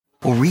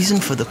Well, reason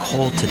for the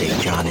call today,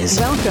 John, is...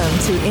 Welcome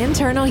to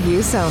Internal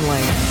Use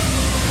Only.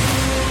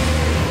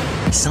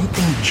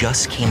 Something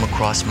just came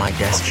across my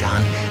desk,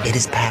 John. It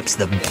is perhaps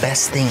the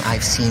best thing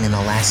I've seen in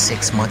the last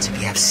 6 months. If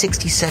you have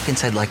 60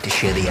 seconds, I'd like to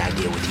share the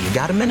idea with you. You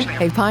got a minute?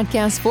 A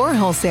podcast for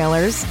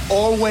wholesalers.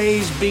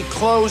 Always be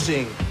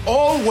closing.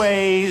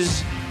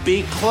 Always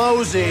be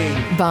closing.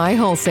 By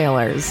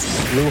wholesalers.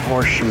 Blue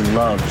Horseshoe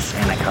loves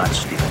Anacott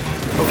steel.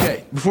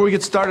 Okay, before we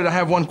get started, I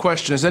have one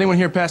question. Has anyone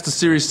here passed the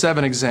Series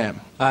 7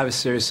 exam? I have a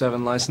Series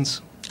 7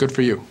 license. Good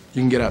for you.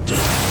 You can get out.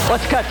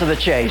 Let's cut to the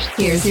chase.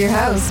 Here's your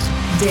host,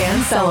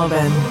 Dan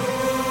Sullivan.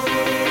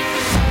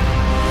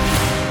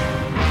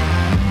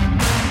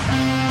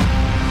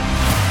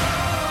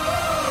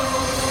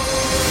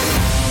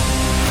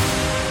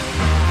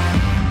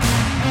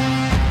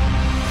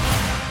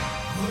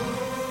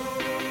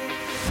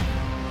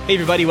 Hey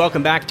everybody,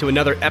 welcome back to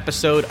another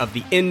episode of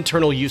the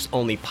Internal Use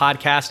Only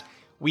podcast.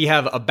 We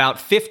have about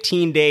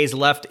 15 days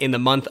left in the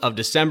month of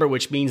December,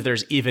 which means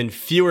there's even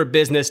fewer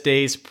business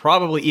days,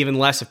 probably even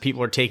less if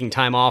people are taking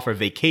time off or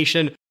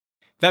vacation.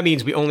 That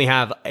means we only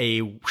have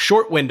a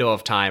short window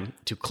of time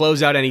to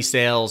close out any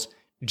sales,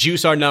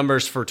 juice our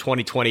numbers for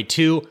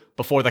 2022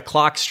 before the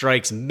clock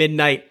strikes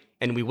midnight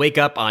and we wake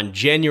up on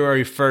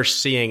January 1st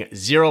seeing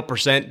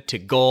 0% to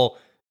goal.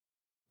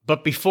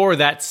 But before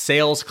that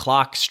sales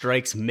clock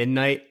strikes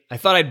midnight, I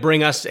thought I'd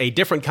bring us a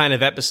different kind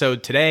of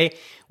episode today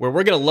where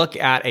we're going to look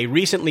at a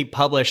recently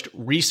published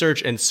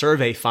research and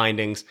survey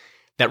findings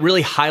that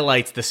really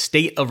highlights the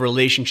state of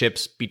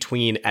relationships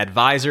between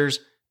advisors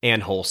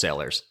and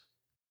wholesalers.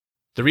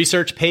 The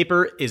research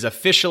paper is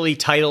officially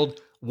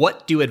titled,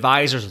 "What Do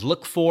Advisors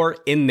Look For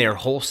in Their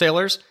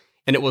Wholesalers?"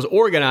 and it was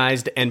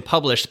organized and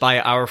published by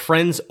our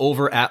friends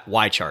over at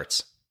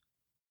YCharts.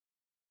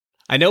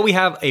 I know we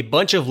have a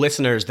bunch of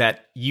listeners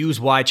that use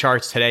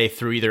YCharts today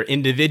through either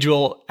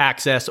individual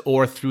access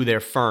or through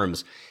their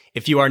firms.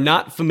 If you are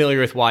not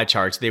familiar with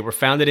YCharts, they were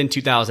founded in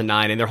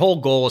 2009, and their whole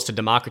goal is to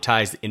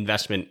democratize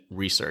investment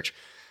research.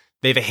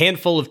 They have a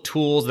handful of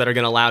tools that are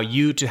going to allow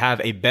you to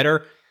have a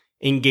better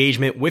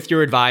engagement with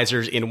your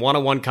advisors in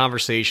one-on-one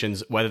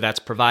conversations, whether that's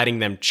providing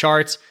them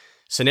charts,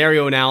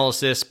 scenario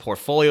analysis,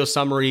 portfolio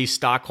summaries,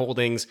 stock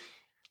holdings.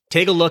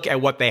 Take a look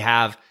at what they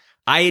have.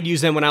 I had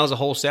used them when I was a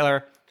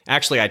wholesaler.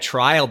 Actually, I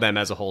trialed them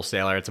as a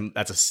wholesaler.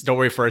 That's a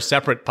story for a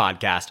separate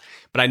podcast.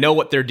 But I know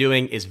what they're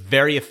doing is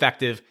very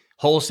effective.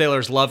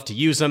 Wholesalers love to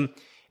use them.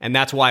 And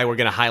that's why we're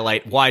going to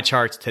highlight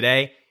YCharts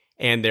today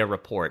and their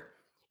report.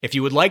 If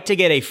you would like to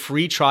get a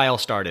free trial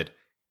started,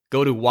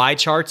 go to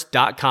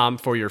ycharts.com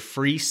for your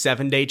free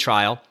 7-day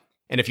trial.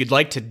 And if you'd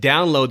like to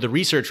download the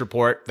research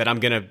report that I'm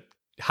going to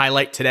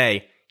highlight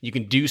today, you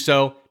can do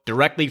so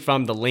directly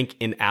from the link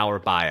in our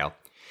bio.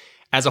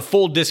 As a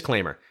full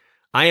disclaimer,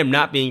 I am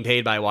not being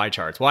paid by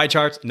YCharts.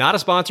 YCharts, not a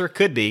sponsor,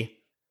 could be.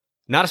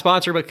 Not a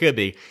sponsor, but could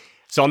be.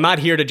 So I'm not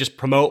here to just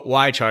promote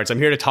YCharts. I'm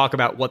here to talk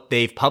about what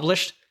they've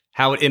published,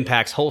 how it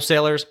impacts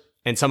wholesalers,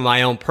 and some of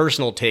my own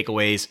personal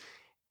takeaways.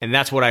 And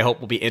that's what I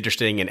hope will be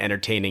interesting and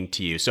entertaining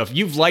to you. So if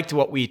you've liked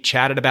what we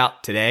chatted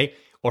about today,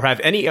 or have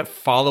any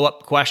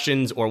follow-up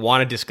questions or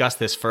want to discuss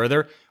this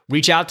further,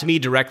 reach out to me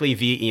directly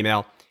via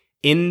email,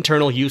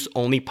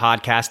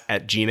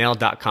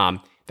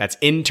 internaluseonlypodcast@gmail.com. That's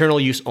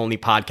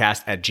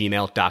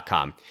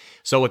internaluseonlypodcast@gmail.com.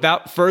 So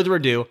without further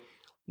ado,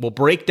 we'll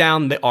break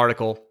down the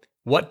article,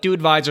 "What Do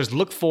Advisors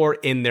Look For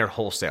in Their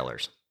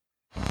Wholesalers?"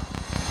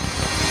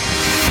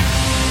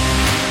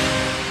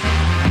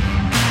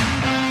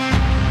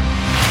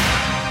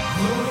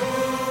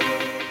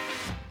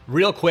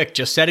 Real quick,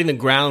 just setting the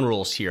ground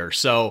rules here.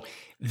 So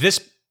this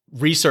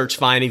research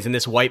findings in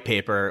this white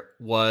paper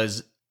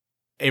was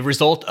a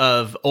result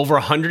of over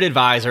 100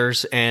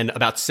 advisors and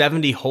about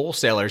 70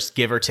 wholesalers,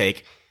 give or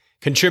take,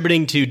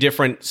 contributing to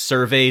different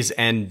surveys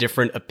and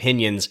different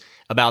opinions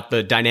about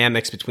the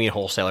dynamics between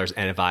wholesalers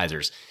and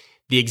advisors.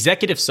 The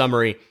executive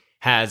summary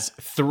has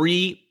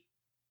 3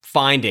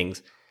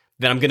 findings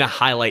that I'm going to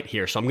highlight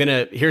here. So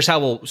here's how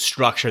we'll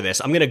structure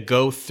this. I'm going to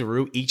go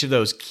through each of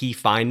those key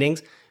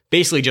findings,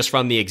 basically just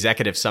from the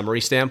executive summary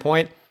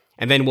standpoint,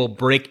 and then we'll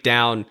break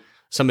down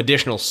some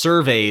additional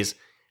surveys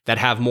that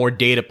have more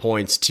data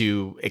points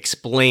to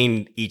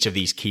explain each of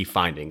these key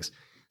findings.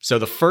 So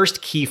the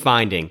first key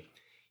finding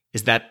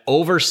is that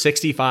over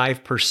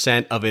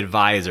 65% of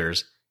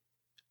advisors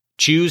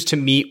choose to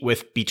meet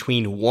with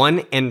between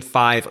 1 and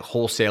 5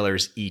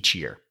 wholesalers each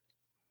year.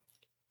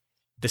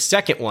 The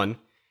second one,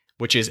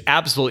 which is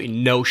absolutely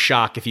no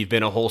shock if you've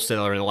been a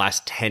wholesaler in the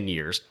last 10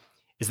 years,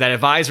 is that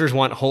advisors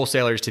want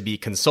wholesalers to be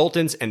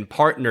consultants and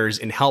partners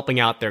in helping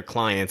out their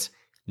clients,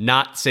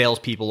 not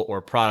salespeople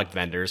or product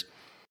vendors.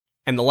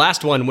 And the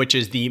last one, which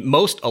is the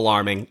most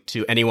alarming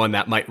to anyone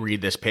that might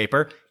read this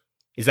paper,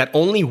 is that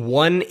only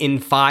 1 in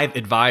 5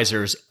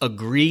 advisors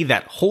agree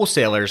that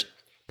wholesalers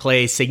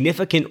play a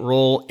significant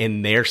role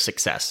in their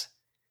success.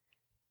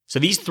 So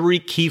these 3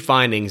 key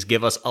findings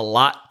give us a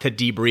lot to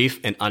debrief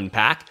and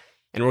unpack,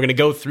 and we're going to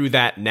go through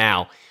that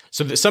now.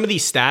 So some of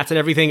these stats and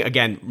everything,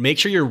 again, make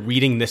sure you're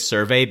reading this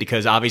survey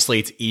because obviously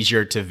it's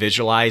easier to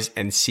visualize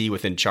and see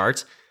within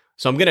charts.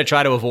 So I'm going to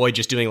try to avoid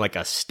just doing like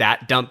a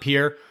stat dump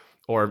here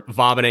or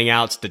vomiting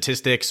out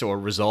statistics or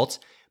results.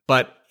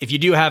 But if you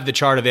do have the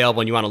chart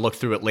available and you want to look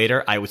through it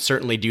later, I would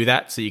certainly do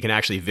that so you can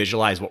actually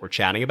visualize what we're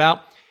chatting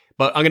about.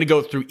 But I'm going to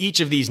go through each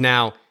of these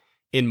now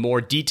in more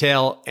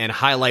detail and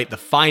highlight the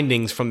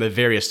findings from the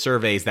various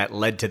surveys that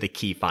led to the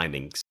key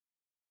findings.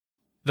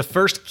 The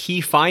first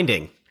key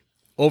finding,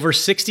 over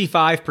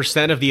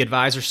 65% of the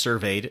advisors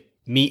surveyed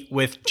meet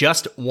with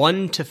just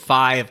 1 to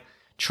 5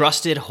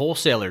 trusted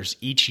wholesalers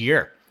each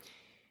year.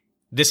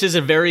 This is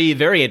a very,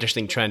 very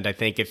interesting trend, I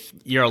think. If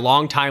you're a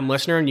long-time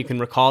listener and you can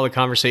recall the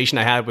conversation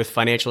I had with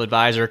financial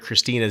advisor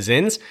Christina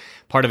Zins,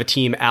 part of a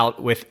team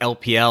out with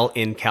LPL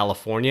in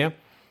California,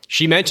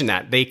 she mentioned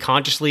that they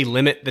consciously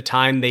limit the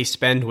time they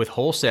spend with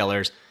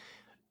wholesalers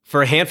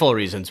for a handful of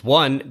reasons.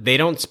 One, they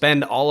don't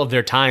spend all of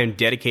their time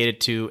dedicated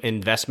to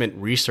investment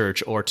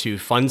research or to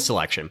fund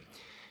selection.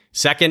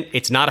 Second,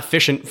 it's not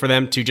efficient for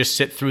them to just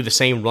sit through the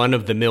same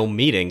run-of-the-mill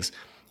meetings,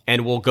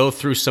 and we'll go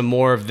through some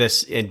more of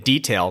this in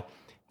detail.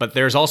 But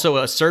there's also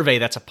a survey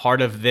that's a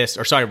part of this,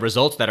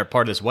 results that are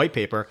part of this white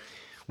paper,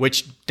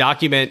 which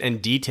document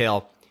and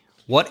detail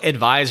what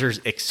advisors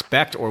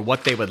expect or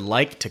what they would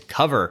like to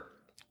cover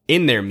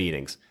in their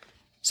meetings.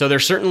 So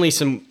there's certainly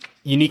some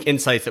unique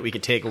insights that we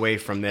can take away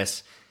from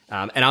this.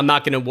 And I'm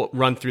not going to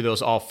run through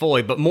those all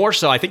fully, but more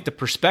so, I think the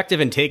perspective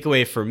and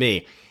takeaway for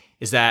me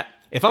is that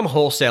if I'm a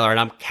wholesaler and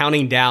I'm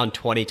counting down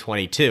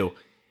 2022,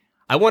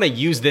 I want to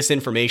use this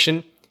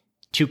information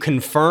to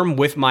confirm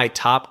with my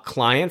top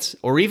clients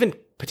or even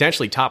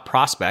potentially top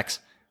prospects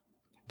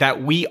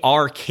that we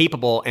are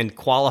capable and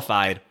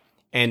qualified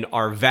and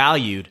are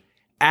valued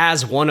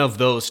as one of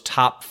those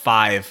top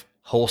 5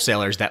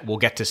 wholesalers that we'll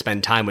get to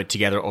spend time with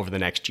together over the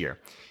next year.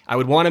 I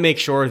would want to make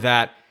sure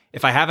that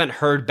if I haven't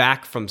heard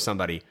back from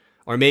somebody,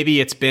 or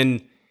maybe it's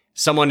been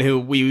someone who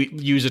we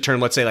use a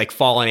term, let's say like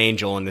fallen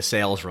angel in the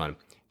sales run.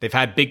 They've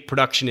had big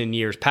production in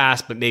years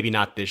past, but maybe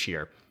not this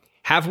year.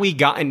 Have we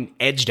gotten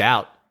edged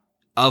out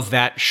of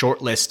that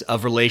short list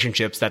of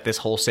relationships that this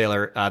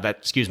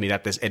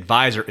that this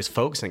advisor is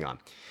focusing on?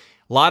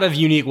 A lot of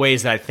unique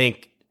ways that I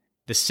think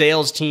the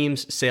sales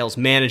teams, sales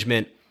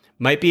management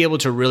might be able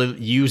to really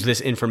use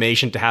this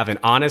information to have an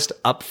honest,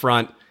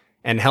 upfront,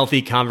 and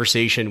healthy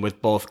conversation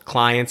with both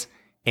clients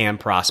and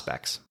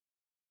prospects.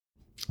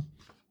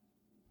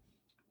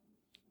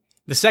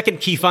 The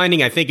second key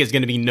finding I think is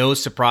going to be no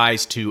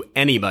surprise to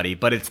anybody,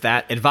 but it's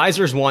that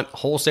advisors want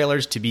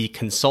wholesalers to be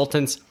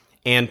consultants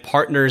and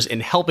partners in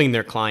helping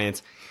their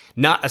clients,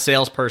 not a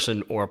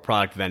salesperson or a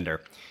product vendor.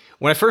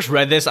 When I first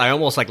read this, I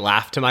almost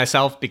laughed to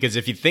myself because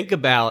if you think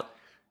about,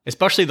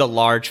 especially the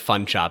large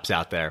fund shops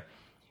out there,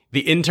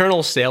 the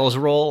internal sales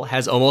role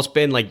has almost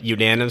been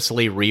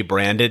unanimously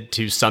rebranded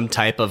to some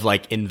type of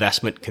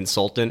investment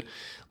consultant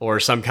or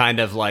some kind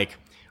of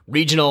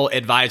regional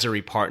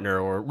advisory partner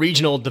or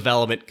regional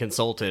development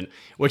consultant,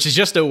 which is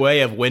just a way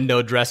of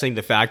window dressing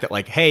the fact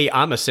that hey,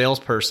 I'm a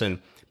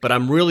salesperson, but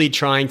I'm really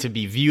trying to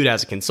be viewed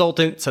as a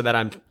consultant so that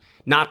I'm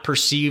not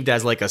perceived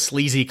as a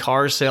sleazy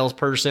car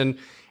salesperson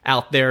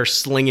out there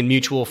slinging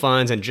mutual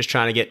funds and just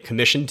trying to get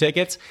commission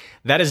tickets.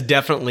 That is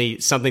definitely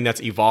something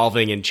that's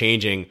evolving and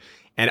changing.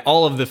 And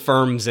all of the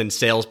firms and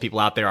salespeople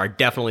out there are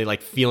definitely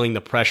feeling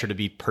the pressure to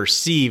be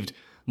perceived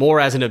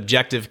more as an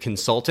objective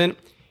consultant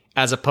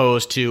as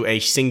opposed to a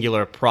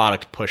singular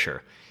product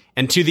pusher.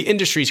 And to the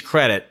industry's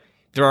credit,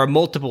 there are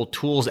multiple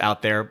tools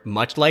out there,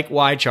 much like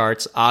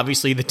YCharts,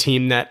 obviously the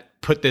team that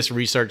put this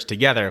research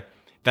together,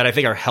 that I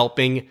think are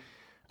helping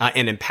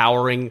and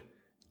empowering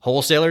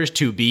wholesalers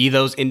to be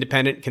those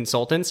independent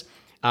consultants.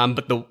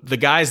 But the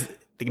guys,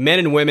 the men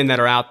and women that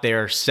are out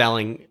there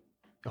selling,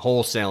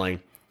 wholesaling,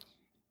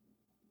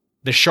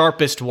 the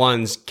sharpest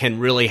ones can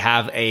really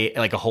have a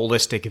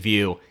holistic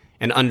view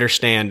and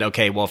understand,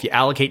 okay, well, if you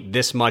allocate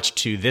this much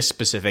to this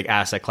specific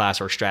asset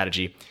class or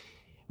strategy,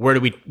 where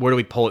do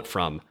we pull it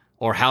from?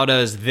 Or how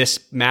does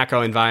this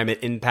macro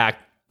environment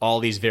impact all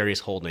these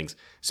various holdings?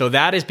 So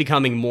that is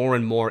becoming more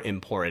and more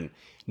important.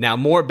 Now,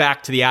 more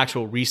back to the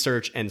actual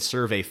research and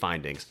survey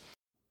findings.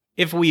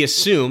 If we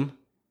assume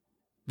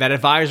that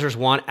advisors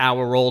want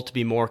our role to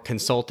be more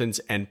consultants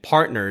and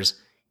partners,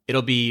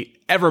 it'll be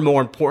ever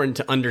more important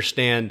to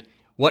understand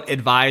what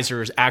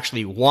advisors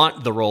actually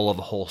want the role of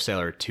a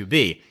wholesaler to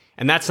be.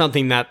 And that's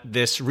something that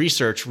this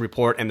research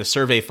report and the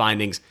survey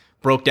findings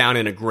broke down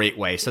in a great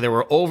way. So there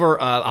were over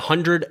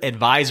 100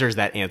 advisors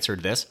that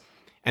answered this,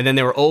 and then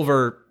there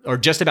were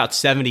just about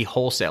 70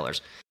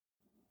 wholesalers.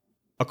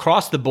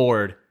 Across the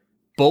board,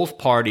 both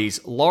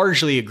parties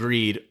largely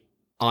agreed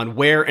on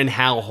where and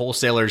how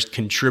wholesalers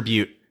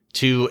contribute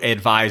to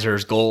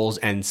advisors' goals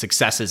and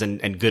successes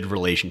and good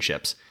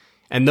relationships.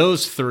 And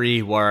those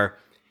 3 were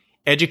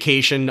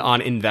education on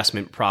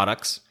investment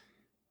products,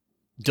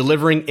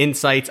 delivering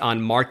insights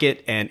on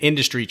market and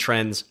industry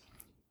trends,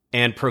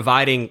 and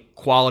providing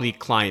quality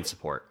client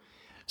support.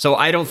 So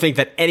I don't think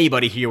that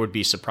anybody here would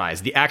be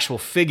surprised. The actual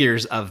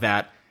figures of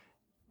that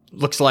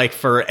looks like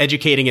for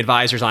educating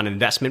advisors on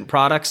investment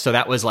products. So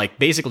that was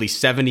basically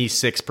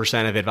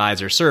 76% of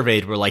advisors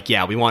surveyed were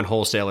yeah, we want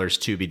wholesalers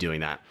to be doing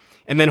that.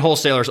 And then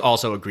wholesalers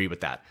also agree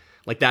with that.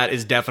 Like that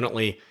is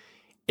definitely,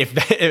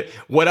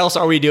 what else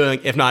are we doing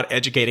if not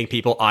educating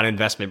people on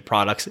investment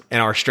products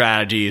and our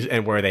strategies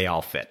and where they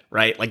all fit,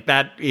 right? Like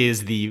that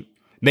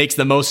makes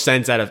the most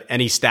sense out of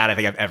any stat I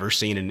think I've ever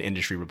seen in an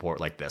industry report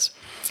like this.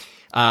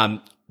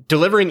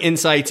 Delivering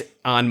insights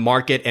on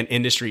market and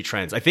industry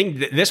trends. I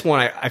think this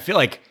one, I feel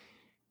like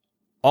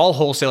all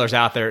wholesalers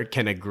out there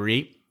can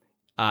agree.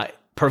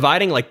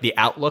 Providing like the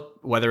outlook,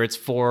 whether it's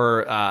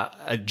for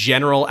a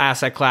general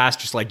asset class,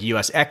 just like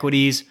US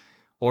equities,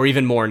 or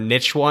even more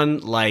niche one,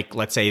 like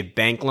let's say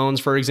bank loans,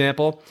 for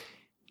example.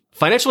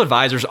 Financial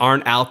advisors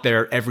aren't out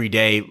there every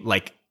day,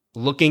 like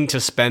looking to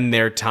spend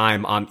their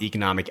time on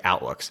economic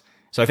outlooks.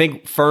 So I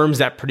think firms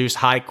that produce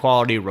high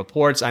quality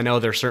reports, I know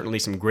there's certainly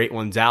some great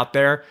ones out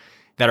there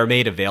that are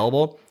made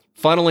available.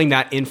 Funneling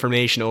that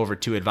information over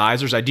to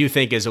advisors, I do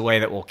think is a way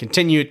that will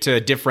continue to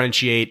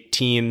differentiate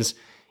teams.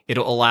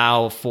 It'll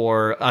allow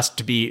for us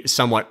to be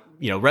somewhat,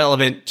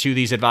 relevant to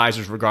these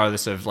advisors,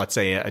 regardless of, let's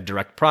say, a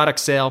direct product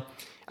sale.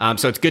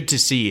 So it's good to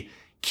see.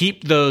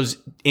 Keep those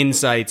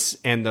insights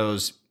and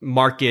those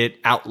market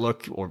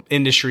outlook or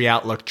industry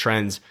outlook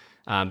trends.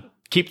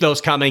 Keep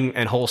those coming,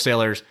 and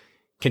wholesalers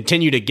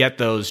continue to get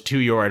those to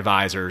your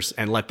advisors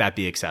and let that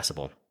be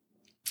accessible.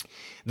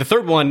 The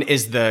third one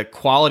is the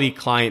quality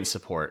client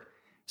support.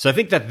 So I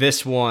think that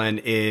this one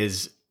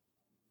is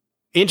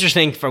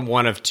interesting from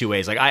one of two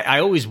ways. Like I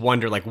always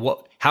wonder, like,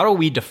 how are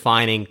we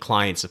defining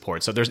client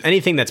support? So if there's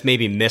anything that's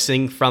maybe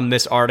missing from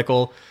this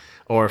article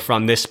or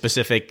from this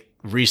specific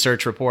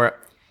research report,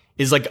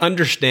 is like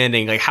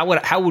understanding, like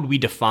how would we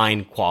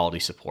define quality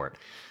support?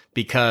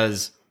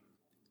 Because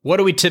what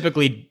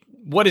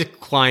is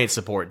client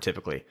support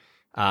typically?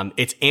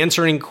 It's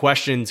answering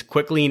questions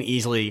quickly and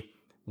easily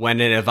when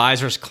an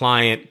advisor's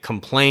client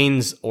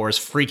complains or is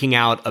freaking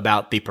out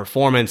about the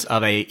performance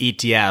of a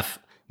ETF,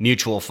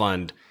 mutual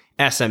fund,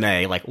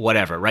 SMA, like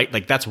whatever, right?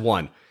 Like that's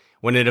one.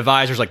 When an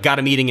advisor's like, got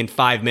a meeting in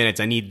 5 minutes,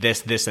 I need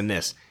this, this, and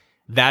this.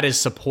 That is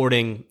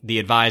supporting the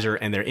advisor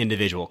and their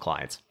individual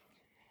clients.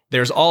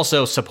 There's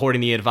also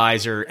supporting the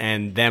advisor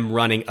and them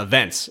running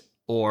events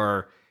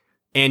or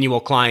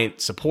annual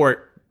client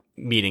support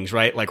meetings,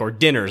 right? Like, or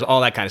dinners,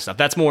 all that kind of stuff.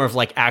 That's more of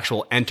like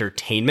actual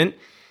entertainment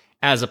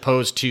as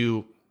opposed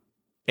to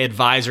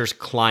advisors'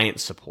 client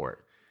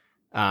support.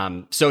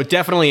 So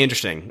definitely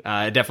interesting.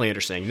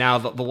 Now,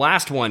 the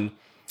last one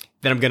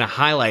that I'm going to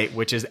highlight,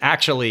 which is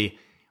actually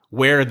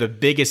where the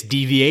biggest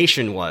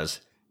deviation was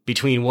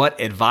between what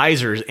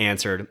advisors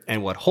answered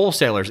and what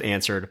wholesalers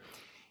answered,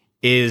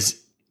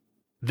 is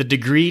the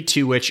degree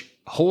to which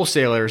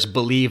wholesalers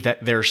believe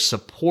that they're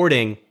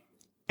supporting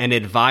an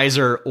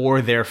advisor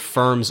or their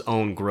firm's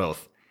own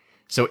growth.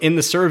 So in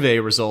the survey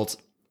results,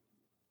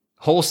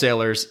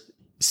 wholesalers,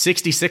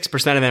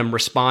 66% of them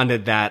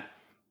responded that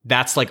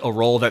that's like a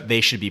role that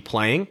they should be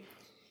playing,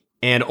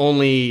 and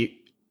only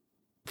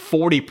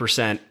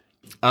 40%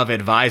 of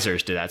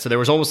advisors did that. So there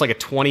was almost like a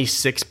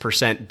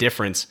 26%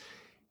 difference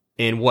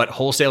in what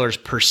wholesalers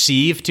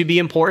perceive to be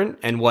important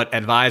and what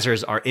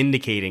advisors are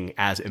indicating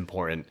as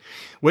important,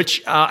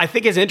 which I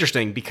think is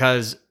interesting,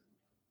 because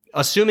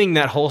assuming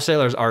that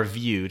wholesalers are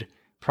viewed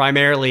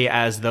primarily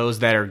as those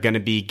that are going to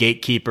be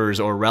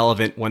gatekeepers or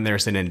relevant when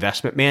there's an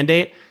investment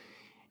mandate,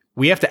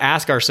 we have to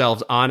ask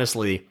ourselves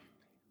honestly,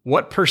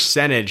 what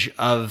percentage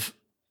of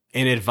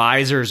an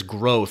advisor's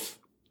growth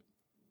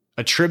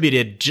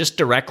attributed just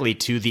directly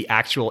to the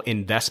actual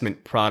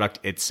investment product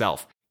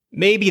itself?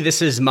 Maybe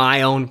this is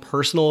my own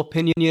personal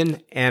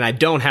opinion, and I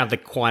don't have the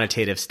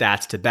quantitative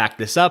stats to back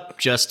this up,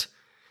 just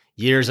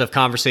years of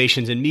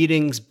conversations and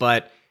meetings,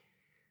 but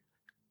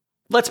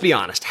let's be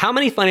honest. How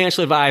many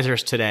financial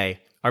advisors today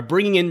are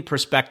bringing in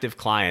prospective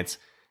clients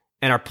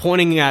and are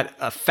pointing at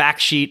a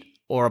fact sheet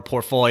or a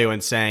portfolio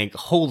and saying,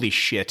 holy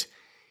shit,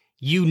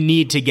 you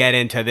need to get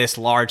into this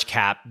large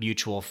cap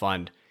mutual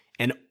fund,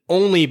 and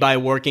only by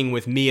working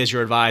with me as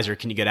your advisor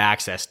can you get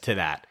access to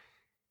that?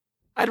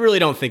 I really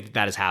don't think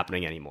that is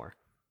happening anymore.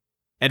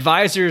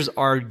 Advisors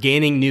are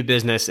gaining new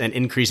business and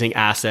increasing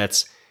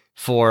assets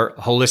for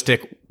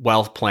holistic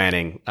wealth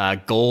planning,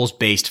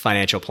 goals-based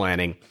financial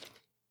planning,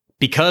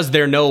 because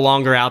they're no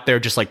longer out there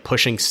just like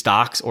pushing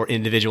stocks or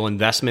individual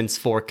investments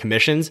for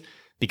commissions,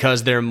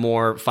 because they're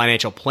more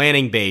financial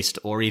planning based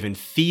or even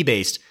fee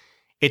based.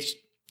 It's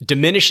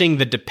diminishing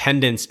the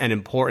dependence and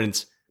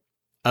importance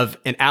of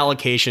an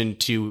allocation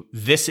to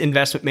this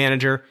investment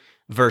manager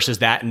versus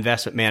that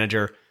investment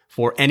manager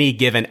for any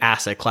given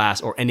asset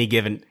class or any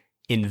given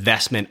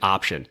investment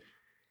option.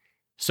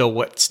 So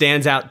what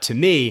stands out to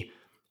me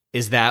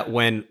is that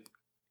when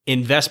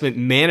investment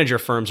manager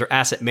firms or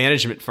asset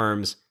management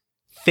firms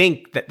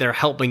think that they're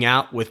helping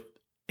out with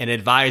an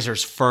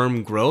advisor's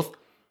firm growth,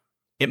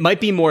 it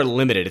might be more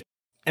limited.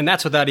 And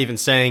that's without even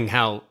saying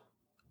how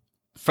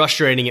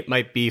frustrating it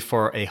might be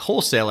for a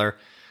wholesaler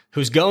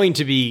who's going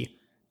to be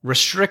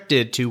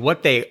restricted to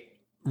what they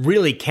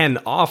really can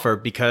offer,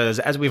 because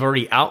as we've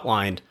already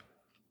outlined,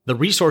 the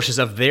resources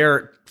of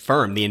their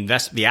firm,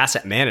 the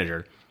asset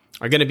manager,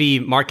 are going to be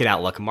market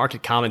outlook,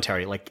 market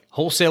commentary. Like,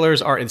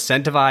 wholesalers are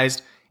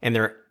incentivized and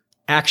they're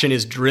action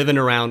is driven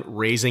around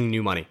raising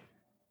new money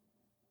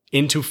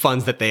into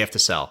funds that they have to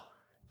sell.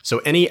 So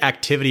any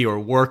activity or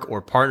work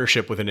or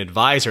partnership with an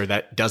advisor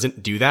that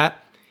doesn't do that,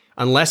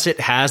 unless it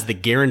has the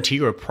guarantee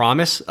or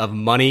promise of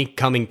money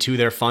coming to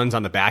their funds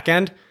on the back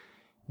end,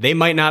 they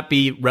might not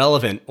be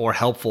relevant or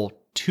helpful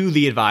to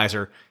the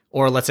advisor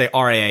or, let's say,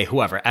 RIA,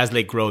 whoever, as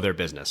they grow their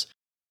business.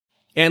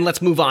 And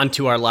let's move on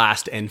to our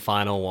last and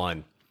final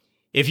one.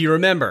 If you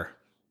remember,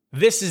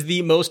 this is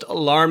the most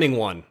alarming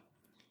one.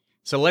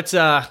 So let's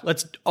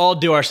all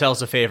do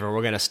ourselves a favor.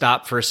 We're going to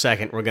stop for a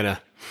second. We're going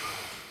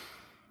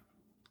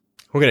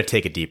to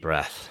take a deep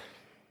breath.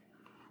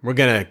 We're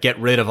going to get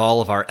rid of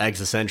all of our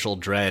existential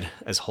dread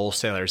as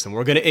wholesalers, and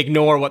we're going to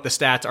ignore what the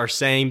stats are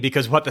saying,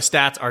 because what the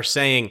stats are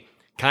saying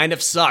kind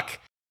of suck.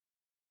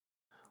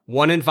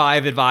 1 in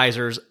 5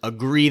 advisors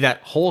agree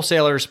that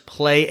wholesalers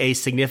play a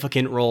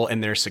significant role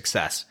in their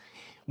success,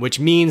 which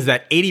means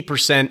that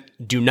 80%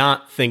 do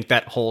not think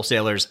that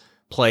wholesalers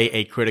play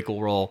a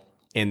critical role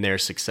in their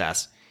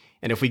success.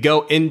 And if we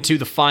go into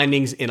the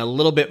findings in a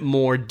little bit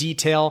more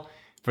detail,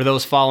 for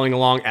those following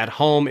along at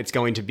home, it's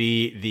going to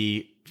be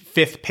the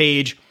 5th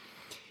page.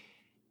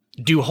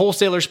 Do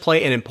wholesalers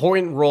play an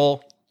important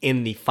role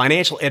in the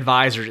financial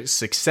advisor's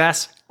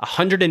success?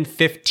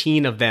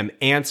 115 of them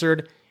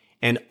answered,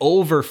 and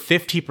over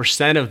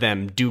 50% of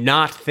them do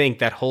not think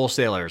that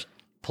wholesalers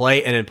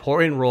play an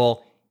important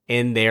role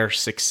in their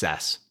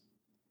success.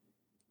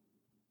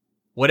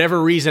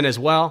 Whatever reason as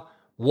well,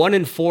 1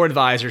 in 4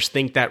 advisors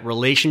think that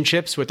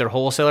relationships with their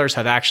wholesalers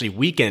have actually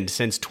weakened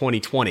since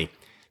 2020.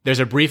 There's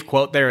a brief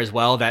quote there as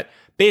well that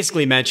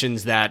basically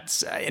mentions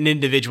that an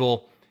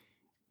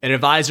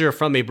advisor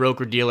from a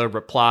broker-dealer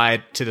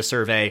replied to the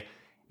survey,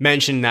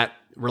 mentioned that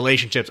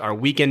relationships are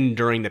weakened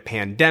during the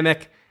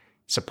pandemic.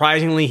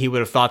 Surprisingly, he would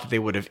have thought that they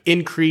would have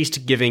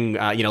increased, giving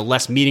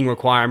less meeting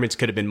requirements,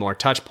 could have been more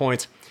touch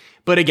points.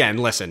 But again,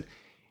 listen,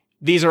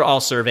 these are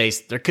all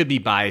surveys. There could be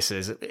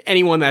biases.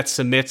 Anyone that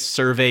submits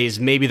surveys,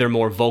 maybe they're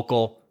more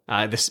vocal.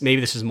 Maybe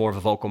this is more of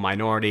a vocal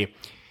minority.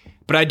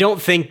 But I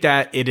don't think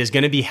that it is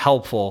going to be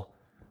helpful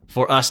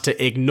for us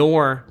to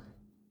ignore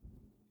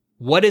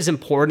what is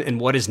important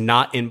and what is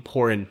not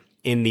important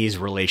in these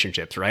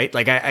relationships, right?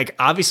 Like,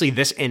 obviously,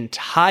 this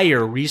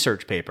entire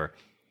research paper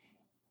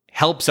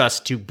helps us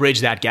to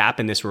bridge that gap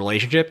in this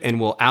relationship and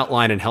will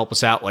outline and help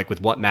us out, like,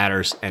 with what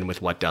matters and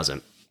with what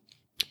doesn't.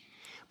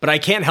 But I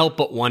can't help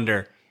but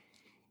wonder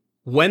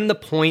when the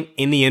point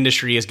in the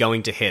industry is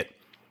going to hit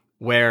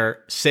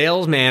where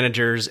sales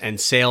managers and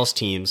sales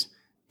teams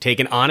take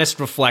an honest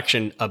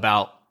reflection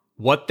about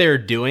what they're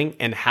doing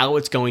and how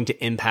it's going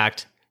to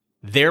impact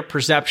their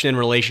perception and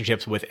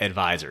relationships with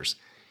advisors.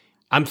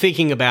 I'm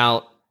thinking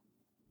about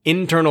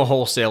internal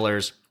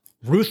wholesalers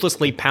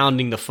ruthlessly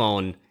pounding the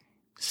phone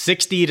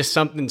 60 to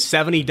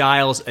 70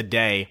 dials a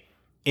day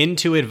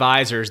into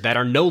advisors that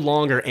are no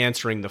longer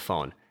answering the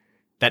phone,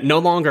 that no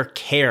longer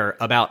care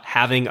about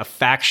having a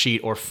fact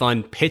sheet or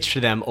fund pitched to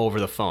them over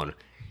the phone.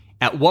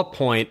 At what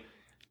point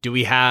do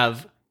we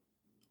have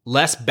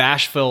less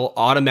bashful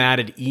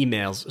automated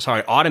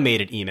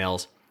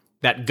emails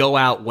that go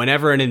out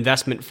whenever an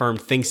investment firm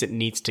thinks it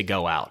needs to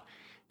go out?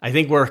 I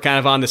think we're kind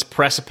of on this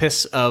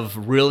precipice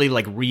of really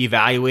like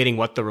reevaluating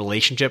what the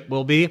relationship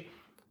will be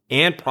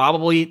and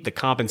probably the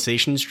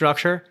compensation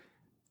structure.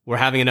 We're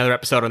having another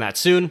episode on that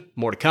soon,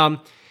 more to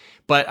come.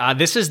 But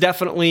this is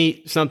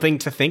definitely something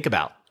to think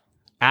about.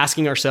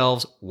 Asking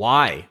ourselves,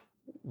 why?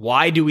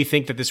 Why do we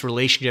think that this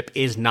relationship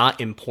is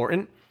not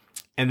important?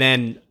 And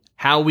then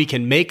how we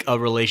can make a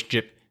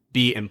relationship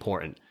be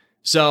important.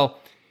 So,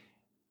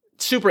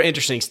 super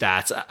interesting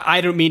stats.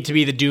 I don't mean to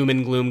be the doom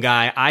and gloom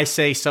guy. I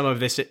say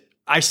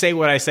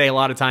what I say a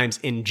lot of times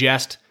in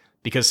jest,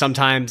 because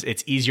sometimes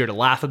it's easier to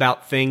laugh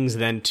about things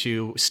than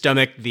to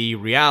stomach the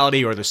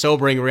reality or the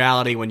sobering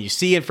reality when you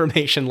see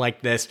information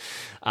like this.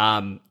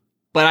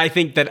 But I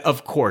think that,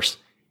 of course,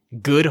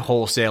 good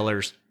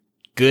wholesalers,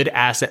 good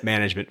asset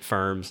management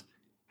firms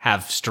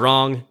have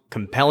strong,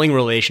 compelling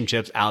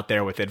relationships out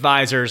there with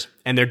advisors,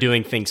 and they're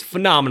doing things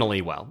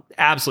phenomenally well,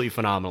 absolutely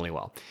phenomenally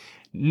well.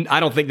 I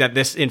don't think that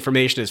this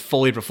information is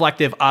fully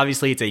reflective.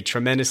 Obviously, it's a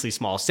tremendously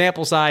small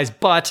sample size,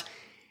 but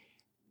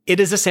it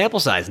is a sample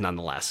size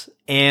nonetheless.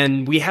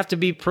 And we have to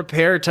be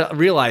prepared to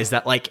realize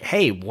that, like,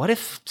 hey, what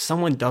if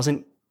someone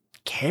doesn't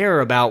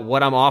care about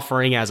what I'm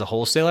offering as a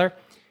wholesaler?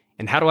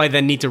 And how do I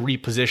then need to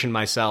reposition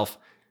myself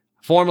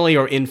formally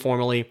or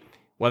informally,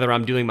 whether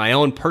I'm doing my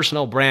own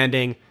personal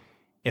branding,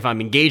 if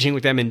I'm engaging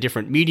with them in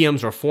different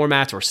mediums or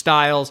formats or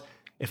styles,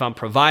 if I'm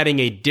providing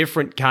a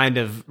different kind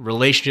of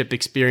relationship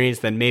experience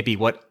than maybe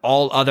what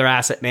all other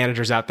asset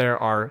managers out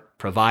there are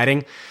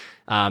providing.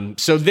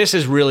 So this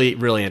is really,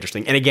 really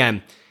interesting. And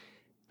again,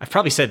 I've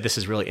probably said this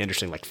is really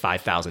interesting like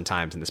 5,000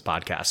 times in this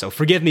podcast. So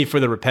forgive me for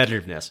the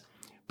repetitiveness,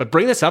 but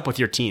bring this up with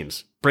your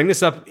teams. Bring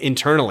this up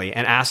internally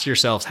and ask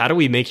yourselves, how do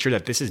we make sure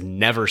that this is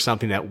never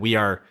something that we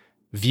are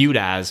viewed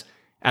as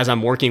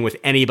I'm working with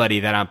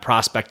anybody that I'm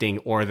prospecting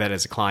or that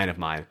is a client of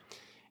mine?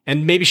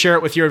 And maybe share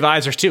it with your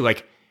advisors too.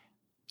 Like,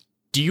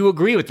 do you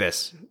agree with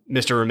this,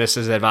 Mr. or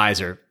Mrs.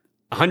 Advisor?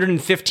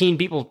 115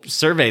 people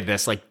surveyed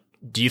this. Like,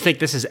 do you think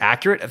this is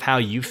accurate of how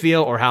you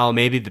feel or how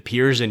maybe the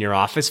peers in your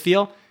office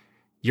feel?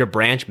 Your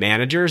branch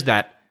managers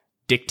that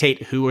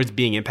dictate who is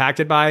being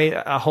impacted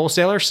by a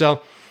wholesaler?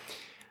 So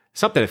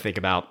something to think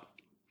about.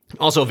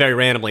 Also, very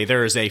randomly,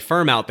 there is a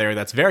firm out there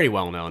that's very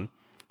well known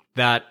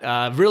that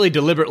really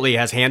deliberately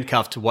has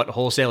handcuffed what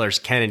wholesalers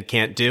can and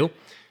can't do.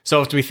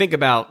 So if we think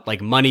about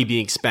like money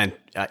being spent,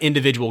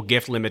 individual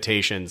gift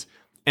limitations,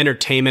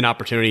 entertainment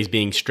opportunities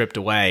being stripped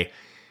away,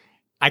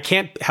 I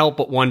can't help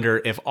but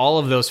wonder if all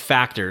of those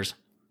factors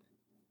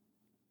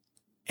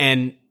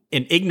and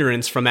an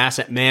ignorance from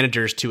asset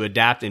managers to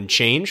adapt and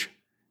change,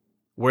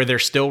 where they're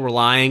still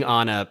relying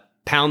on a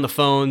pound the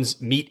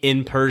phones, meet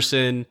in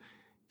person,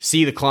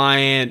 see the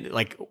client,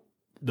 like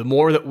the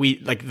more that we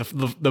like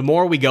the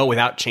more we go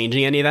without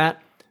changing any of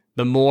that,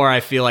 the more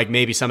I feel like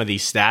maybe some of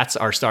these stats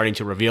are starting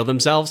to reveal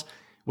themselves,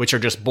 which are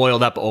just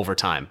boiled up over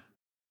time.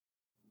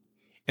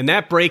 And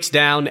that breaks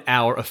down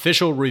our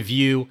official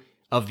review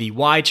of the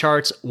Y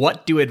charts.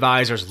 What do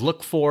advisors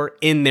look for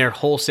in their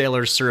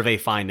wholesalers survey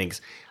findings?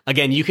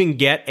 Again, you can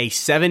get a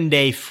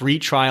 7-day free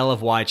trial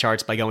of Y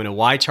charts by going to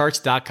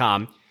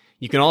ycharts.com.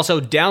 You can also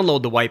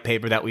download the white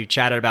paper that we've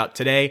chatted about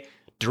today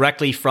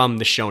directly from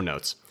the show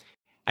notes.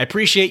 I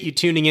appreciate you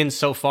tuning in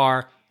so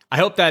far. I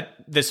hope that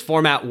this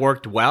format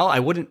worked well. I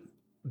wouldn't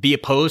be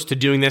opposed to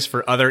doing this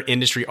for other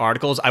industry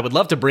articles. I would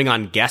love to bring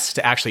on guests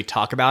to actually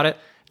talk about it.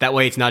 That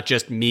way it's not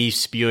just me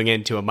spewing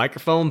into a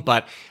microphone,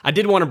 but I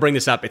did want to bring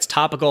this up. It's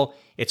topical,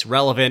 it's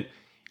relevant.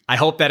 I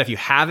hope that if you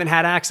haven't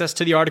had access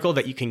to the article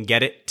that you can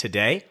get it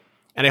today.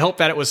 And I hope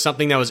that it was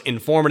something that was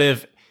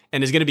informative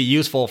and is going to be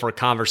useful for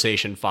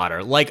conversation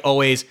fodder. Like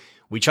always,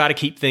 we try to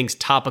keep things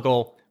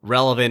topical,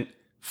 relevant,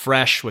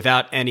 fresh,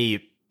 without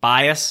any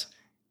bias.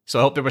 So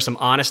I hope there was some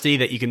honesty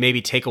that you can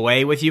maybe take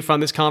away with you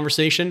from this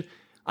conversation.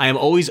 I am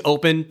always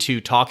open to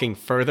talking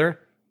further.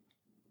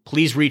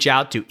 Please reach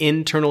out to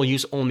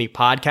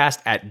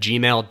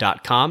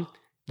internaluseonlypodcast@gmail.com.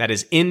 That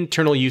is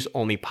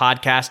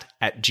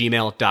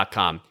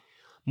internaluseonlypodcast@gmail.com.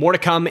 More to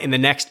come in the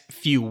next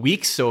few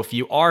weeks. So if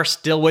you are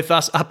still with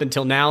us up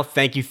until now,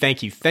 thank you,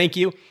 thank you, thank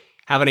you.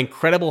 Have an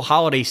incredible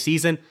holiday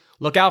season.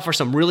 Look out for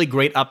some really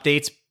great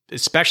updates,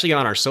 especially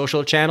on our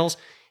social channels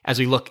as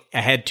we look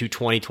ahead to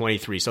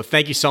 2023. So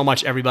thank you so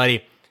much,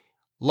 everybody.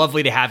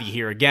 Lovely to have you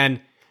here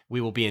again. We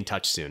will be in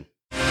touch soon.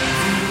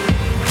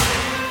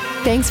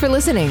 Thanks for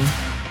listening.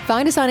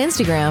 Find us on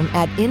Instagram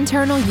at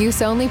Internal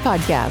Use Only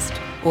Podcast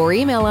or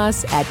email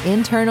us at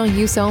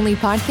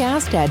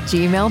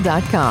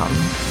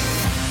internaluseonlypodcast@gmail.com.